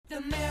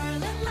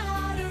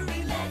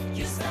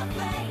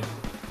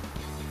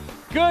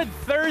Good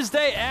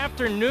Thursday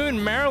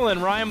afternoon,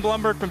 Maryland. Ryan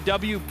Blumberg from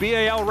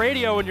WBAL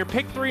Radio, and your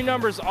pick three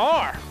numbers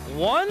are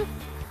 1,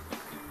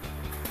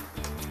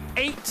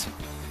 8,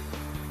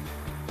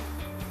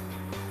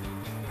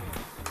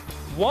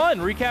 1.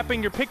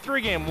 Recapping your pick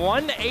three game,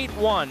 1, 8,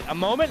 1. A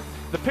moment,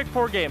 the pick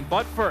four game,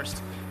 but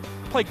first,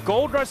 play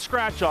Gold Rush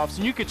scratch-offs,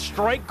 and you could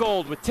strike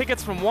gold with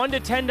tickets from $1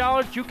 to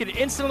 $10. You could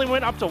instantly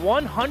win up to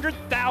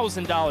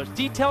 $100,000.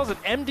 Details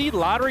at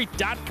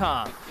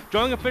mdlottery.com.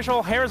 Joining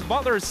official Harris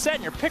Butler is set,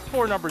 and your pick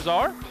four numbers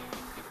are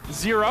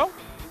 0,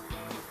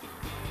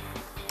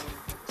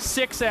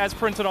 6 as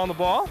printed on the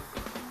ball,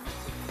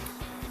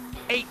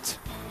 8.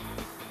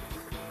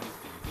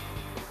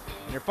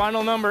 And your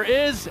final number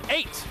is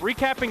 8.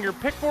 Recapping your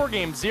pick four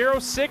game, 0,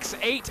 6,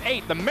 8,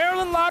 8. The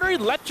Maryland Lottery,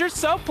 let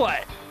yourself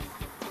play.